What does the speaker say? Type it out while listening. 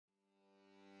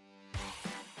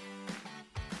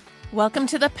Welcome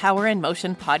to the Power in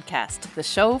Motion podcast, the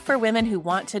show for women who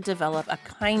want to develop a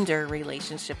kinder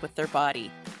relationship with their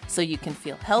body so you can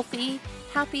feel healthy,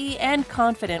 happy, and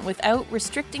confident without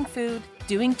restricting food,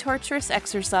 doing torturous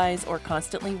exercise, or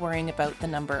constantly worrying about the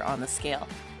number on the scale.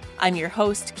 I'm your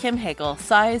host, Kim Hagel,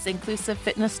 size-inclusive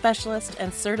fitness specialist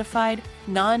and certified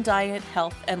non-diet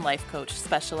health and life coach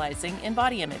specializing in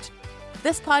body image.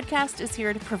 This podcast is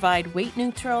here to provide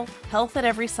weight-neutral, health at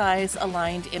every size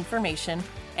aligned information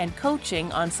and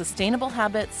coaching on sustainable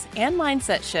habits and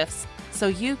mindset shifts so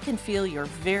you can feel your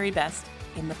very best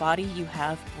in the body you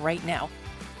have right now.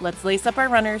 Let's lace up our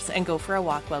runners and go for a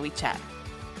walk while we chat.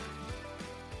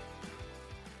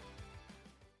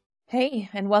 Hey,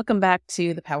 and welcome back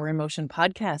to the Power in Motion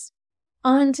podcast.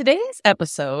 On today's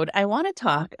episode, I want to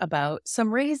talk about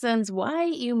some reasons why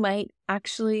you might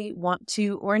actually want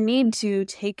to or need to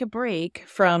take a break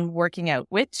from working out,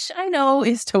 which I know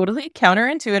is totally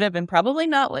counterintuitive and probably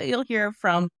not what you'll hear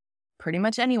from pretty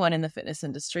much anyone in the fitness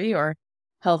industry or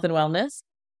health and wellness.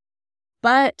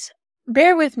 But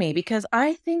bear with me because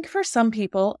I think for some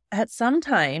people, at some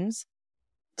times,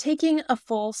 taking a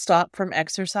full stop from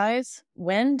exercise,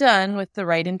 when done with the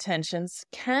right intentions,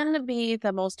 can be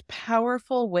the most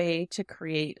powerful way to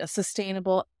create a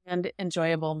sustainable and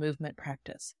enjoyable movement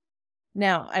practice.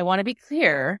 Now, I want to be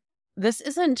clear, this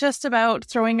isn't just about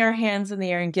throwing our hands in the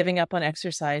air and giving up on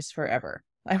exercise forever.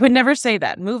 I would never say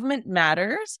that. Movement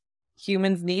matters.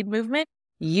 Humans need movement.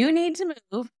 You need to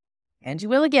move, and you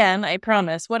will again, I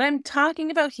promise. What I'm talking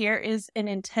about here is an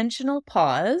intentional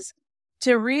pause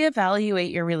to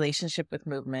reevaluate your relationship with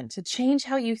movement, to change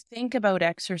how you think about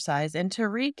exercise, and to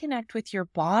reconnect with your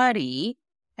body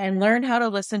and learn how to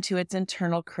listen to its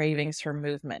internal cravings for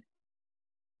movement.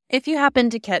 If you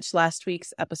happened to catch last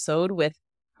week's episode with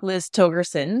Liz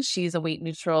Togerson, she's a weight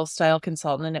neutral style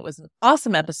consultant, and it was an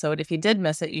awesome episode. If you did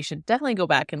miss it, you should definitely go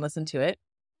back and listen to it.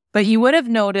 But you would have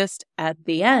noticed at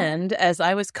the end, as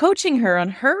I was coaching her on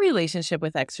her relationship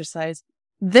with exercise,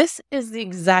 this is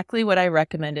exactly what I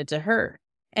recommended to her.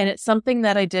 And it's something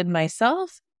that I did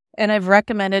myself, and I've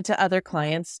recommended to other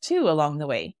clients too along the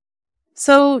way.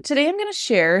 So today I'm going to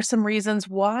share some reasons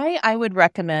why I would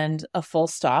recommend a full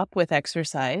stop with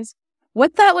exercise,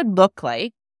 what that would look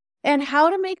like, and how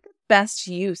to make the best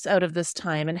use out of this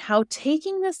time, and how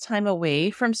taking this time away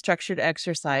from structured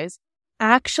exercise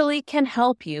actually can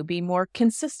help you be more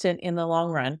consistent in the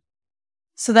long run,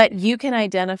 so that you can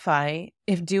identify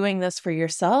if doing this for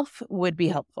yourself would be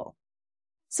helpful.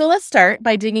 So let's start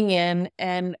by digging in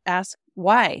and ask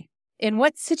why. In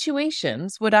what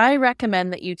situations would I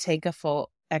recommend that you take a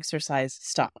full exercise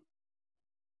stop?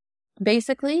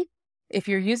 Basically, if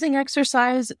you're using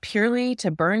exercise purely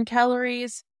to burn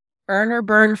calories, earn or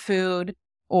burn food,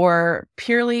 or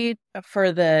purely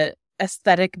for the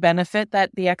aesthetic benefit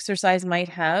that the exercise might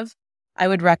have, I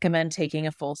would recommend taking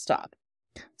a full stop.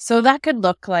 So that could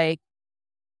look like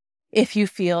if you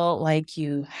feel like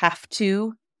you have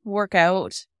to work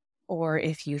out, or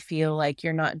if you feel like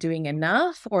you're not doing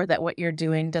enough, or that what you're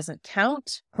doing doesn't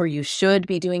count, or you should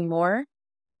be doing more.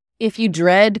 If you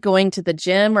dread going to the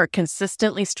gym or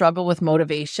consistently struggle with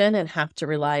motivation and have to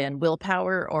rely on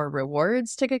willpower or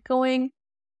rewards to get going.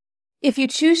 If you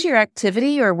choose your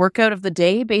activity or workout of the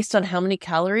day based on how many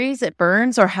calories it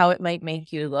burns or how it might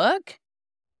make you look.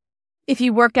 If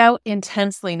you work out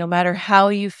intensely, no matter how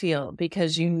you feel,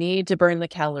 because you need to burn the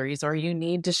calories or you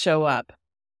need to show up.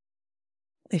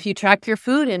 If you track your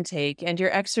food intake and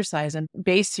your exercise and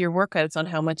base your workouts on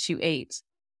how much you ate.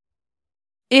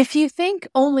 If you think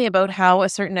only about how a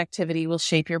certain activity will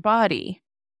shape your body,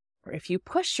 or if you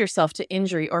push yourself to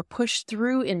injury or push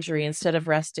through injury instead of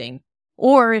resting,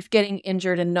 or if getting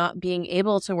injured and not being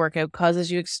able to work out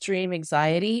causes you extreme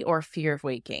anxiety or fear of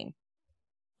weight gain.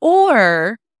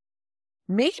 Or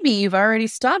maybe you've already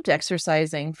stopped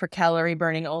exercising for calorie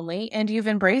burning only and you've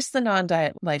embraced the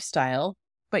non-diet lifestyle,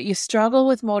 but you struggle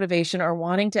with motivation or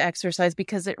wanting to exercise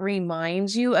because it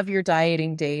reminds you of your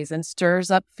dieting days and stirs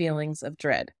up feelings of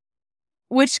dread.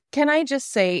 Which, can I just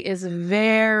say, is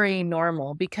very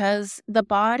normal because the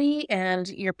body and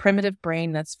your primitive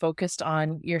brain that's focused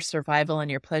on your survival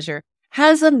and your pleasure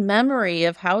has a memory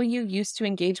of how you used to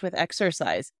engage with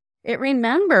exercise. It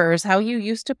remembers how you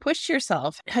used to push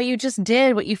yourself, how you just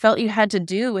did what you felt you had to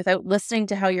do without listening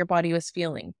to how your body was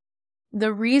feeling.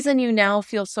 The reason you now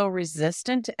feel so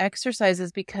resistant to exercise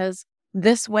is because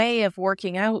this way of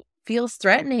working out feels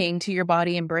threatening to your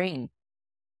body and brain.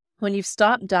 When you've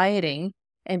stopped dieting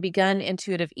and begun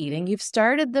intuitive eating, you've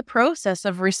started the process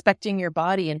of respecting your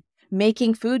body and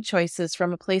making food choices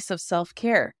from a place of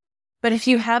self-care. But if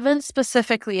you haven't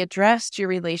specifically addressed your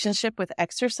relationship with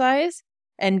exercise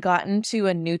and gotten to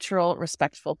a neutral,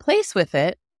 respectful place with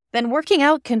it, then working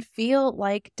out can feel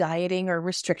like dieting or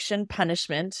restriction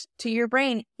punishment to your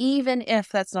brain, even if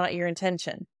that's not your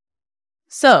intention.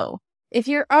 So, if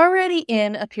you're already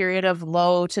in a period of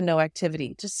low to no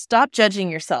activity, just stop judging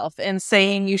yourself and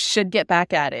saying you should get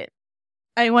back at it.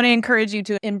 I want to encourage you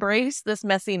to embrace this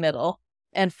messy middle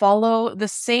and follow the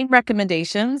same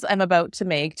recommendations I'm about to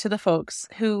make to the folks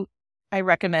who I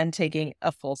recommend taking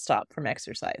a full stop from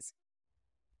exercise.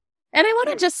 And I want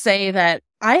to just say that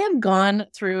I have gone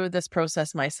through this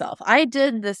process myself. I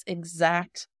did this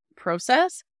exact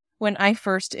process when I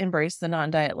first embraced the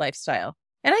non-diet lifestyle.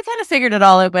 And I kind of figured it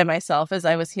all out by myself as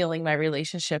I was healing my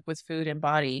relationship with food and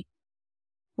body,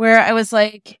 where I was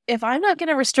like, if I'm not going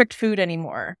to restrict food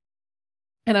anymore,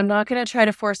 and I'm not going to try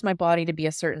to force my body to be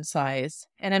a certain size,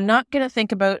 and I'm not going to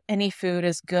think about any food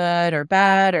as good or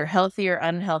bad or healthy or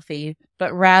unhealthy,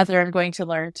 but rather I'm going to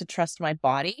learn to trust my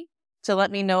body to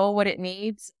let me know what it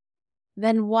needs,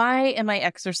 then why am I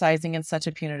exercising in such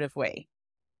a punitive way?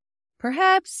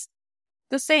 Perhaps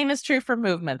the same is true for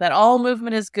movement, that all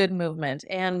movement is good movement,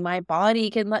 and my body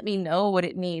can let me know what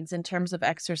it needs in terms of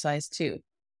exercise too.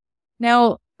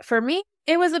 Now, for me,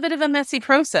 it was a bit of a messy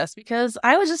process because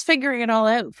I was just figuring it all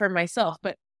out for myself,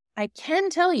 but I can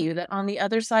tell you that on the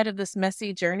other side of this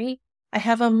messy journey, I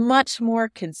have a much more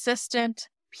consistent,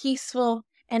 peaceful,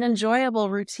 and enjoyable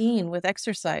routine with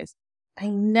exercise. I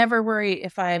never worry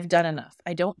if I've done enough.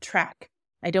 I don't track.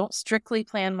 I don't strictly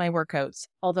plan my workouts.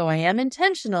 Although I am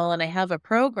intentional and I have a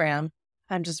program,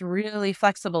 I'm just really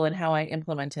flexible in how I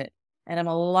implement it. And I'm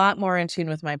a lot more in tune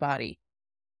with my body.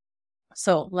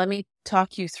 So let me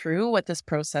talk you through what this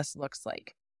process looks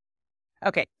like.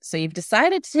 Okay, so you've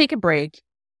decided to take a break.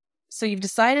 So you've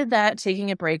decided that taking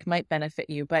a break might benefit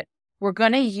you, but we're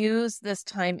going to use this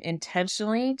time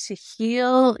intentionally to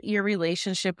heal your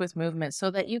relationship with movement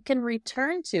so that you can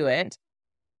return to it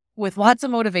with lots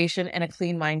of motivation and a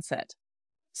clean mindset.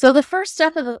 So the first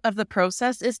step of the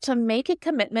process is to make a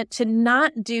commitment to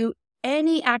not do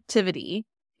any activity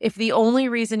if the only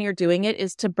reason you're doing it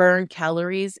is to burn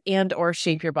calories and or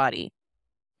shape your body.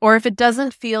 Or if it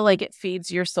doesn't feel like it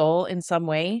feeds your soul in some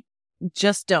way,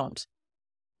 just don't.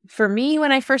 For me,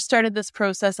 when I first started this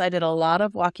process, I did a lot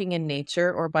of walking in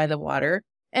nature or by the water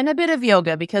and a bit of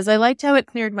yoga because I liked how it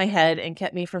cleared my head and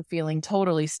kept me from feeling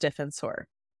totally stiff and sore.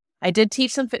 I did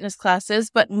teach some fitness classes,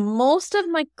 but most of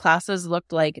my classes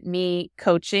looked like me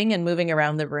coaching and moving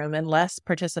around the room and less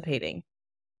participating.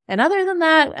 And other than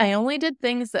that, I only did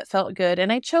things that felt good,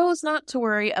 and I chose not to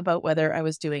worry about whether I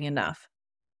was doing enough.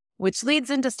 Which leads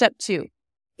into step 2.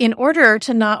 In order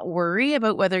to not worry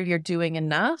about whether you're doing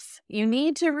enough, you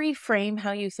need to reframe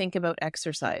how you think about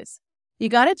exercise. You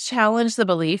got to challenge the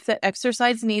belief that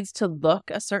exercise needs to look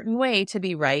a certain way to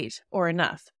be right or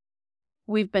enough.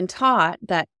 We've been taught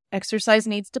that exercise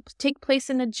needs to take place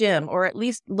in a gym or at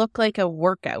least look like a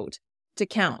workout to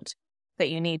count. That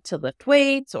you need to lift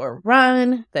weights or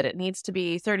run, that it needs to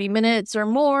be 30 minutes or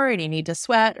more, and you need to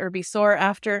sweat or be sore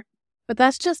after. But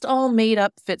that's just all made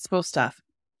up Fitspo stuff.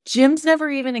 Gyms never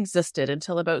even existed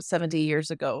until about 70 years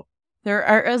ago. There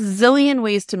are a zillion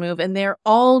ways to move, and they're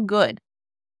all good.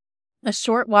 A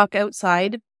short walk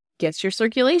outside gets your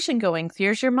circulation going,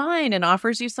 clears your mind, and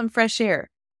offers you some fresh air.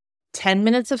 10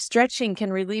 minutes of stretching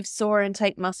can relieve sore and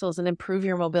tight muscles and improve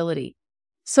your mobility.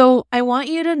 So I want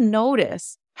you to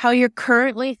notice how you're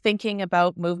currently thinking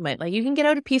about movement. Like you can get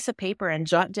out a piece of paper and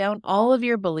jot down all of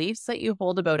your beliefs that you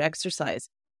hold about exercise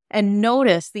and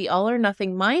notice the all or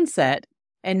nothing mindset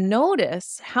and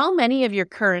notice how many of your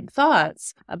current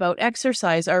thoughts about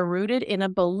exercise are rooted in a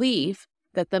belief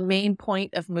that the main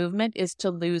point of movement is to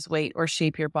lose weight or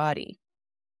shape your body.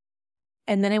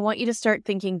 And then I want you to start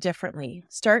thinking differently.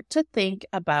 Start to think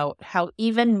about how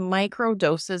even micro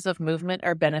doses of movement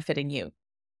are benefiting you.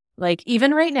 Like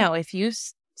even right now, if you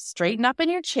straighten up in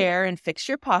your chair and fix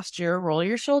your posture, roll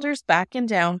your shoulders back and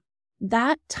down,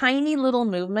 that tiny little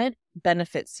movement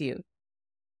benefits you.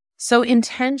 So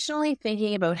intentionally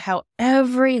thinking about how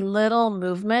every little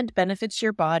movement benefits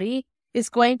your body is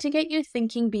going to get you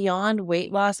thinking beyond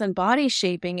weight loss and body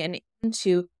shaping and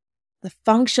into the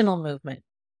functional movement.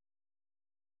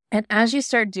 And as you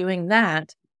start doing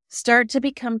that, start to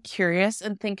become curious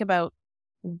and think about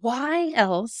why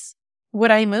else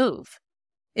would I move?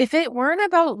 If it weren't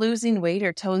about losing weight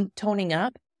or toning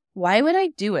up, why would I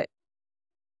do it?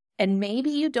 And maybe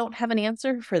you don't have an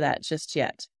answer for that just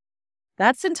yet.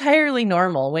 That's entirely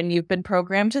normal when you've been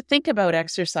programmed to think about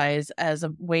exercise as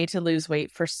a way to lose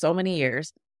weight for so many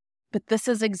years. But this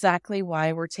is exactly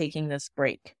why we're taking this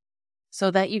break, so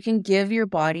that you can give your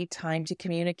body time to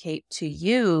communicate to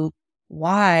you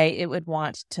why it would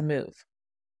want to move.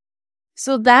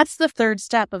 So that's the third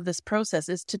step of this process,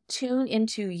 is to tune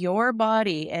into your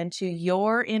body and to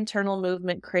your internal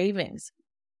movement cravings.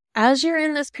 As you're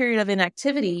in this period of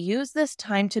inactivity, use this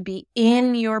time to be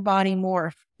in your body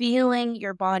more, feeling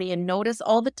your body, and notice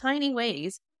all the tiny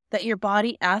ways that your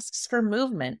body asks for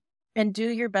movement, and do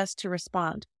your best to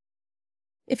respond.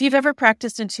 If you've ever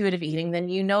practiced intuitive eating, then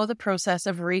you know the process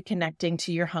of reconnecting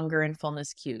to your hunger and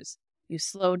fullness cues. You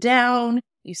slow down,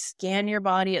 you scan your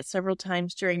body at several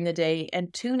times during the day,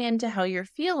 and tune into how you're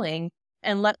feeling,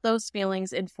 and let those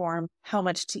feelings inform how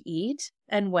much to eat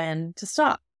and when to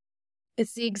stop.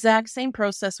 It's the exact same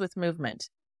process with movement.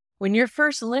 When you're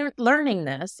first learning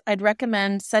this, I'd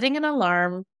recommend setting an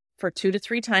alarm for 2 to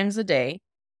 3 times a day,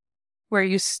 where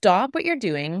you stop what you're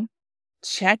doing,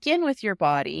 check in with your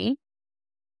body,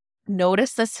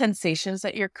 notice the sensations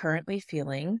that you're currently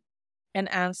feeling, and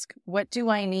ask, what do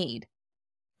I need?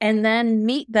 And then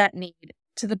meet that need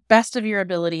to the best of your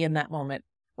ability in that moment,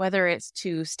 whether it's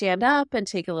to stand up and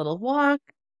take a little walk,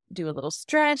 do a little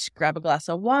stretch, grab a glass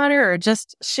of water, or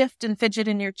just shift and fidget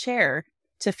in your chair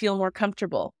to feel more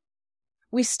comfortable.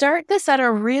 We start this at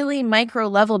a really micro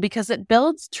level because it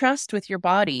builds trust with your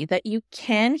body that you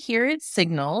can hear its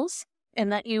signals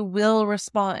and that you will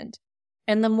respond.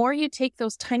 And the more you take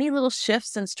those tiny little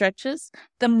shifts and stretches,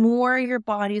 the more your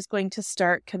body is going to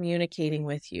start communicating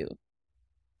with you.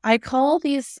 I call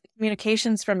these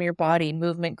communications from your body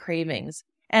movement cravings.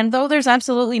 And though there's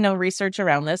absolutely no research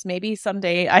around this, maybe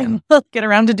someday I will get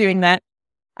around to doing that.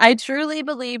 I truly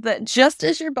believe that just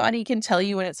as your body can tell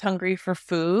you when it's hungry for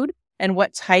food and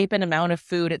what type and amount of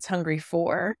food it's hungry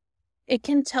for, it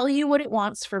can tell you what it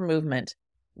wants for movement,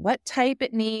 what type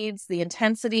it needs, the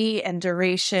intensity and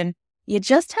duration. You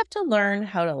just have to learn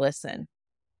how to listen.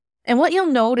 And what you'll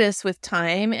notice with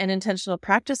time and intentional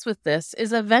practice with this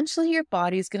is eventually your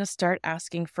body's going to start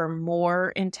asking for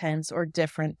more intense or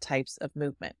different types of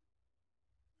movement.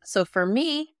 So for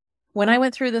me, when I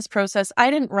went through this process, I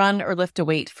didn't run or lift a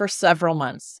weight for several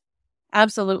months.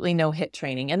 Absolutely no HIIT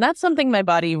training. And that's something my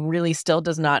body really still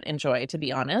does not enjoy, to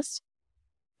be honest.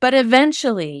 But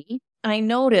eventually, I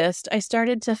noticed I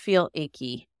started to feel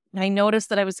achy. I noticed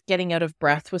that I was getting out of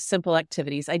breath with simple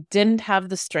activities. I didn't have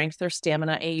the strength or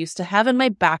stamina I used to have, and my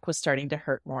back was starting to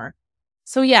hurt more.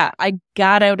 So yeah, I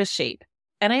got out of shape.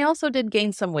 And I also did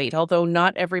gain some weight, although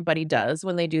not everybody does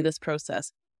when they do this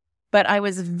process. But I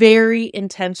was very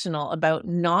intentional about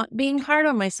not being hard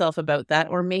on myself about that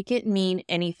or make it mean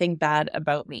anything bad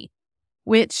about me.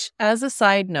 Which, as a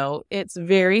side note, it's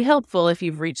very helpful if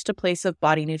you've reached a place of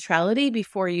body neutrality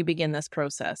before you begin this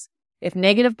process. If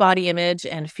negative body image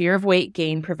and fear of weight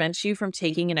gain prevents you from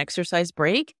taking an exercise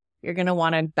break, you're going to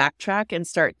want to backtrack and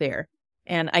start there.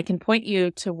 And I can point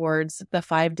you towards the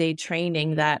 5-day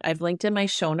training that I've linked in my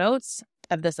show notes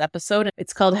of this episode.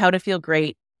 It's called How to Feel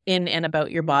Great in and About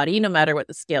Your Body, no matter what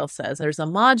the scale says. There's a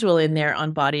module in there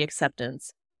on body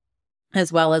acceptance,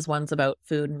 as well as ones about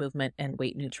food, movement, and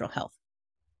weight neutral health.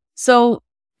 So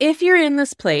if you're in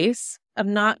this place of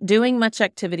not doing much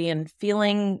activity and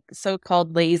feeling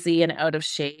so-called lazy and out of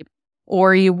shape,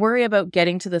 or you worry about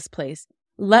getting to this place,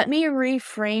 let me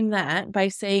reframe that by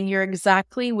saying you're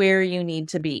exactly where you need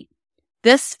to be.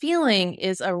 This feeling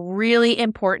is a really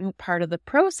important part of the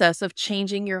process of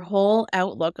changing your whole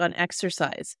outlook on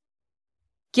exercise.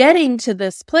 Getting to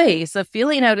this place of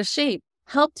feeling out of shape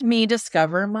helped me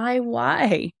discover my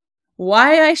why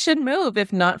I should move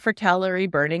if not for calorie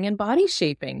burning and body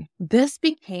shaping. This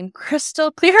became crystal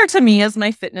clear to me as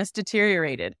my fitness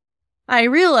deteriorated. I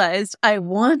realized I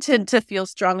wanted to feel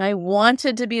strong. I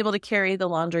wanted to be able to carry the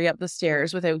laundry up the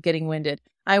stairs without getting winded.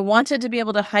 I wanted to be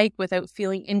able to hike without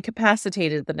feeling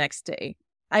incapacitated the next day.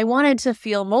 I wanted to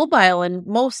feel mobile and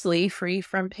mostly free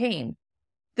from pain.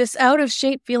 This out of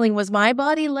shape feeling was my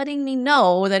body letting me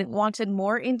know that it wanted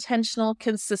more intentional,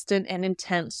 consistent, and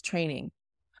intense training.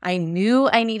 I knew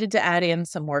I needed to add in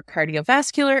some more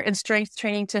cardiovascular and strength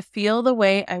training to feel the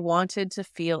way I wanted to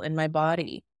feel in my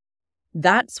body.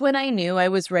 That's when I knew I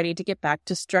was ready to get back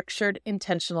to structured,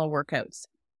 intentional workouts.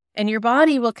 And your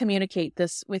body will communicate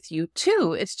this with you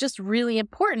too. It's just really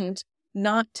important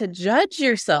not to judge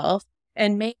yourself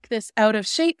and make this out of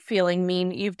shape feeling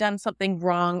mean you've done something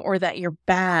wrong or that you're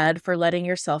bad for letting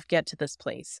yourself get to this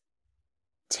place.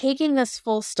 Taking this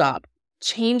full stop,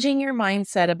 changing your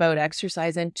mindset about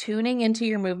exercise and tuning into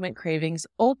your movement cravings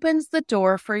opens the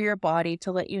door for your body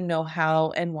to let you know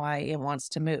how and why it wants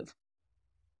to move.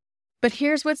 But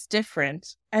here's what's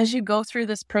different. As you go through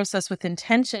this process with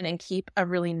intention and keep a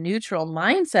really neutral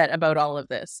mindset about all of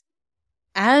this,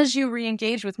 as you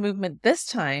re-engage with movement this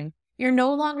time, you're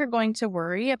no longer going to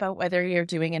worry about whether you're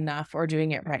doing enough or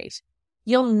doing it right.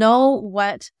 You'll know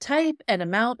what type and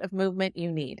amount of movement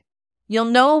you need. You'll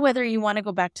know whether you want to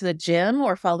go back to the gym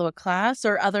or follow a class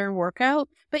or other workout,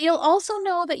 but you'll also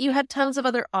know that you have tons of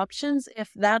other options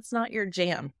if that's not your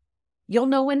jam. You'll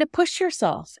know when to push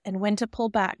yourself and when to pull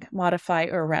back, modify,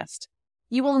 or rest.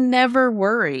 You will never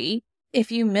worry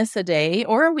if you miss a day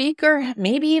or a week or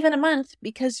maybe even a month,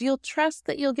 because you'll trust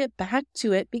that you'll get back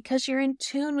to it because you're in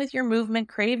tune with your movement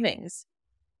cravings.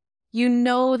 You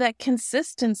know that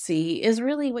consistency is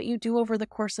really what you do over the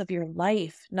course of your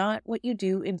life, not what you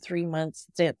do in 3 months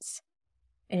stints.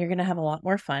 And you're going to have a lot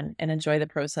more fun and enjoy the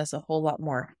process a whole lot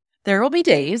more. There will be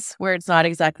days where it's not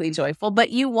exactly joyful,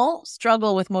 but you won't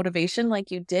struggle with motivation like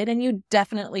you did, and you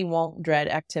definitely won't dread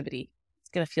activity. It's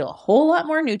going to feel a whole lot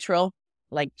more neutral,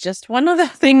 like just one of the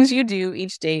things you do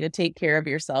each day to take care of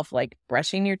yourself, like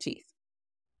brushing your teeth,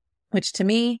 which to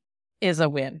me is a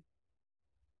win.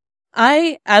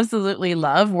 I absolutely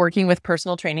love working with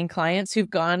personal training clients who've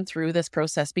gone through this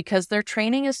process because their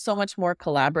training is so much more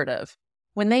collaborative.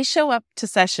 When they show up to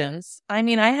sessions, I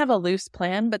have a loose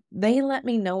plan, but they let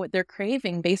me know what they're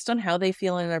craving based on how they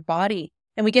feel in their body.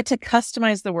 And we get to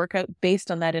customize the workout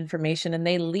based on that information, and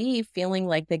they leave feeling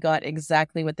like they got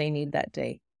exactly what they need that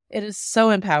day. It is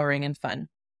so empowering and fun.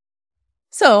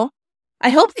 So, I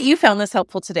hope that you found this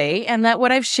helpful today and that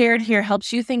what I've shared here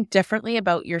helps you think differently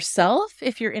about yourself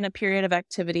if you're in a period of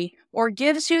activity, or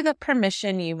gives you the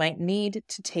permission you might need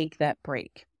to take that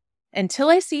break. Until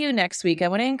I see you next week, I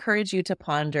want to encourage you to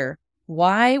ponder,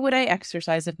 why would I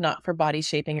exercise if not for body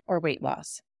shaping or weight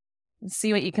loss?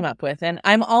 See what you come up with. And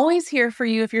I'm always here for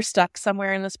you if you're stuck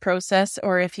somewhere in this process,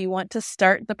 or if you want to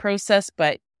start the process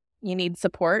but you need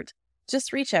support.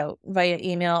 Just reach out via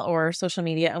email or social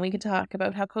media and we can talk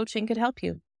about how coaching could help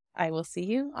you. I will see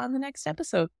you on the next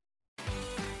episode.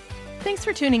 Thanks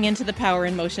for tuning into the Power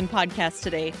in Motion podcast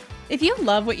today. If you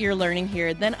love what you're learning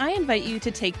here, then I invite you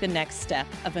to take the next step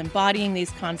of embodying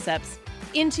these concepts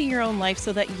into your own life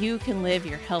so that you can live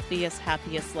your healthiest,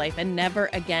 happiest life and never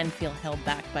again feel held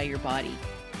back by your body.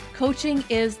 Coaching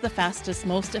is the fastest,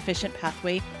 most efficient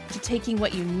pathway to taking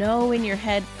what you know in your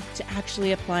head to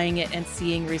actually applying it and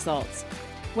seeing results.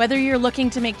 Whether you're looking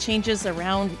to make changes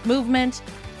around movement,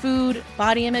 food,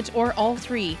 body image, or all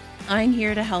three, I'm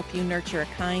here to help you nurture a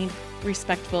kind,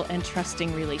 respectful, and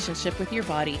trusting relationship with your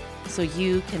body so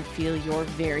you can feel your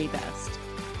very best.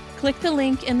 Click the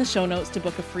link in the show notes to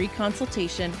book a free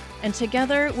consultation, and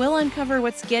together we'll uncover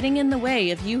what's getting in the way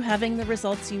of you having the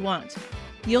results you want.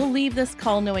 You'll leave this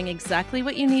call knowing exactly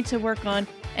what you need to work on,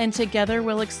 and together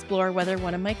we'll explore whether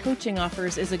one of my coaching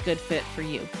offers is a good fit for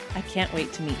you. I can't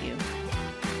wait to meet you.